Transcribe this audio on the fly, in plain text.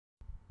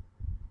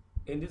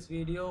In this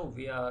video,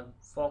 we are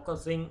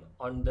focusing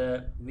on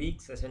the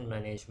weak session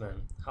management,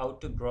 how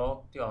to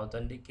block the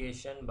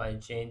authentication by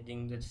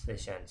changing the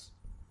sessions.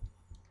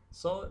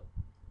 So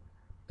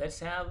let's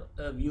have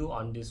a view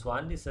on this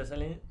one. This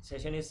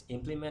session is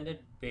implemented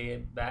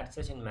by bad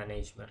session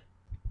management.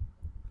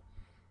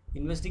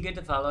 Investigate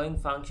the following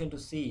function to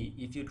see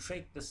if you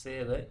trick the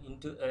server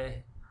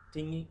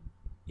thinking,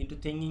 into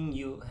thinking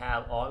you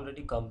have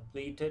already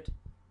completed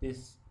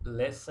this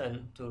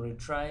lesson to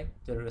retrieve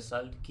the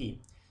result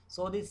key.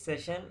 So this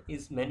session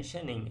is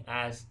mentioning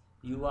as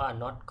you are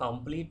not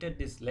completed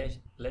this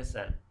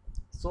lesson.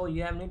 So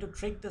you have need to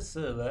trick the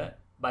server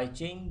by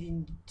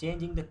changing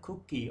the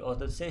cookie or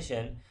the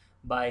session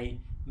by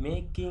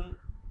making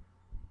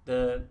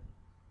the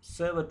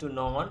server to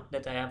know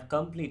that I have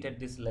completed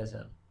this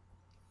lesson.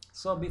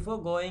 So before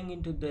going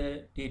into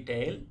the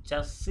detail,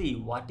 just see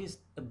what is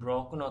the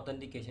broken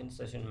authentication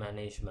session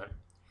management.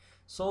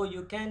 So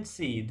you can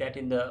see that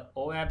in the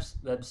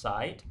OWASP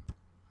website,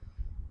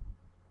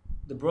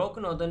 the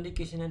broken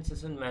authentication and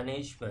session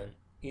management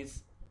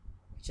is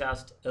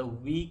just a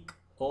weak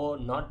or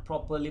not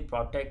properly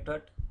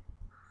protected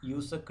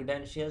user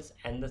credentials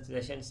and the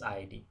sessions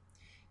ID.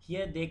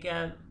 Here they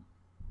can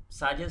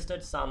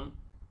suggested some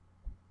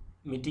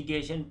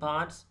mitigation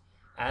parts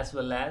as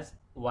well as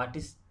what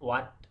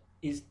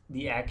is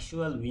the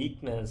actual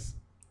weakness,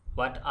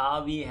 what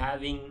are we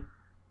having,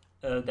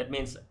 that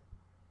means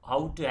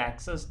how to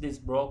access this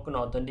broken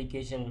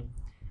authentication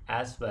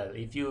as well.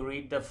 If you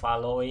read the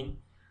following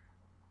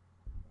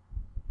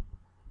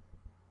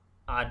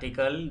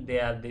article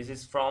there, this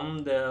is from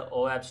the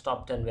OWASP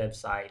top 10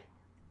 website.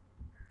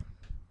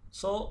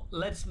 So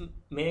let's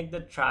make the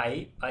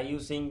try by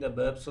using the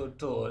burp suit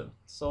tool.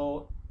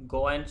 So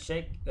go and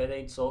check whether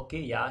it's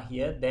okay. Yeah,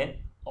 here, then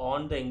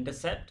on the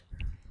intercept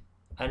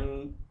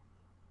and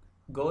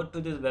go to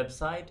this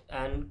website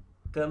and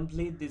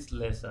complete this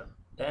lesson.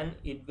 Then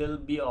it will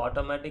be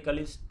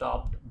automatically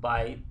stopped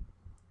by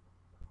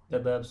the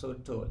burp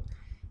suit tool.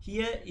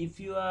 Here, if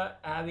you are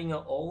having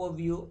an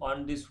overview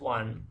on this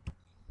one,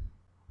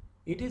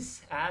 it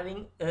is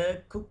having a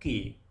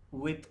cookie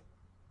with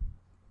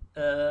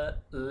a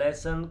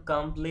lesson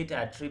complete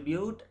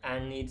attribute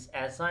and it's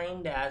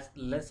assigned as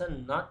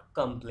lesson not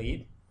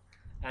complete,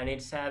 and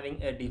it's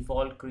having a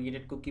default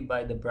created cookie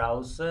by the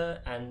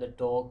browser and the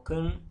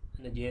token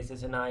and the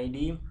JSON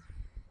ID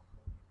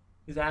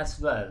is as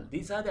well.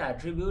 These are the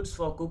attributes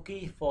for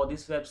cookie for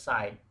this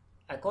website.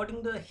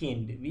 According to the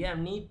hint, we have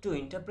need to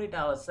interpret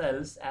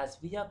ourselves as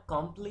we have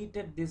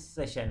completed this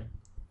session.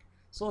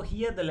 So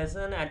here the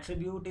lesson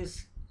attribute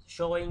is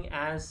showing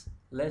as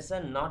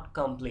lesson not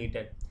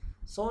completed.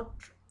 So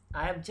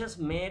I have just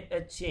made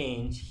a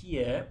change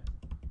here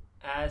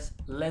as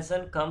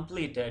lesson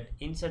completed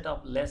instead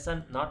of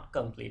lesson not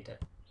completed.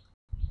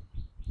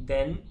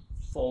 Then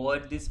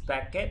forward this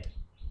packet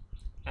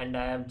and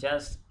I have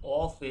just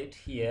off it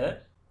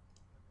here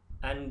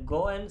and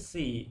go and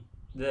see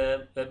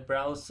the web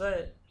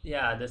browser.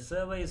 Yeah, the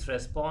server is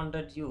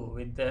responded you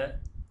with the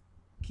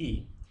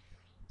key.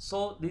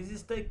 So this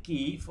is the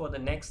key for the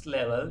next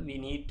level. We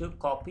need to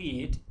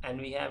copy it and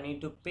we have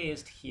need to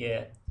paste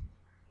here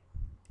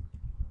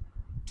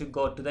to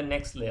go to the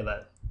next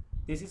level.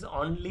 This is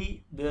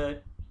only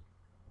this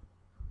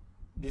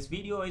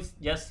video is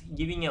just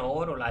giving an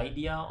overall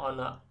idea on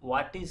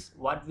what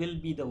will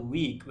be the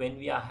week when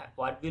we are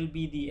what will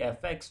be the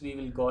effects we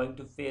will going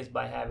to face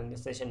by having the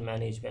session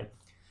management.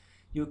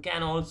 You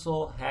can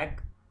also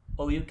hack,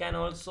 or you can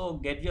also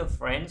get your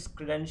friends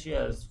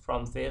credentials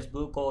from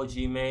Facebook or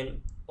Gmail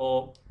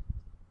or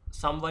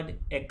someone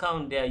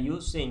account they are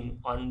using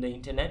on the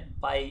internet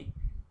by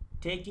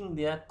taking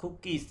their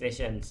cookie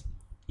sessions.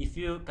 If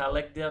you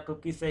collect their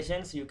cookie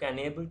sessions, you can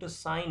able to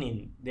sign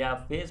in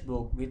their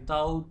Facebook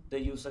without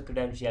the user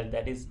credential,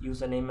 that is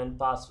username and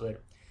password.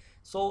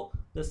 So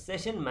the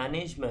session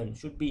management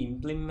should be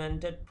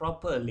implemented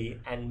properly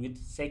and with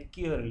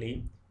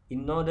securely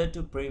in order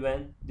to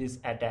prevent these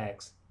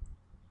attacks.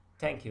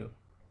 Thank you.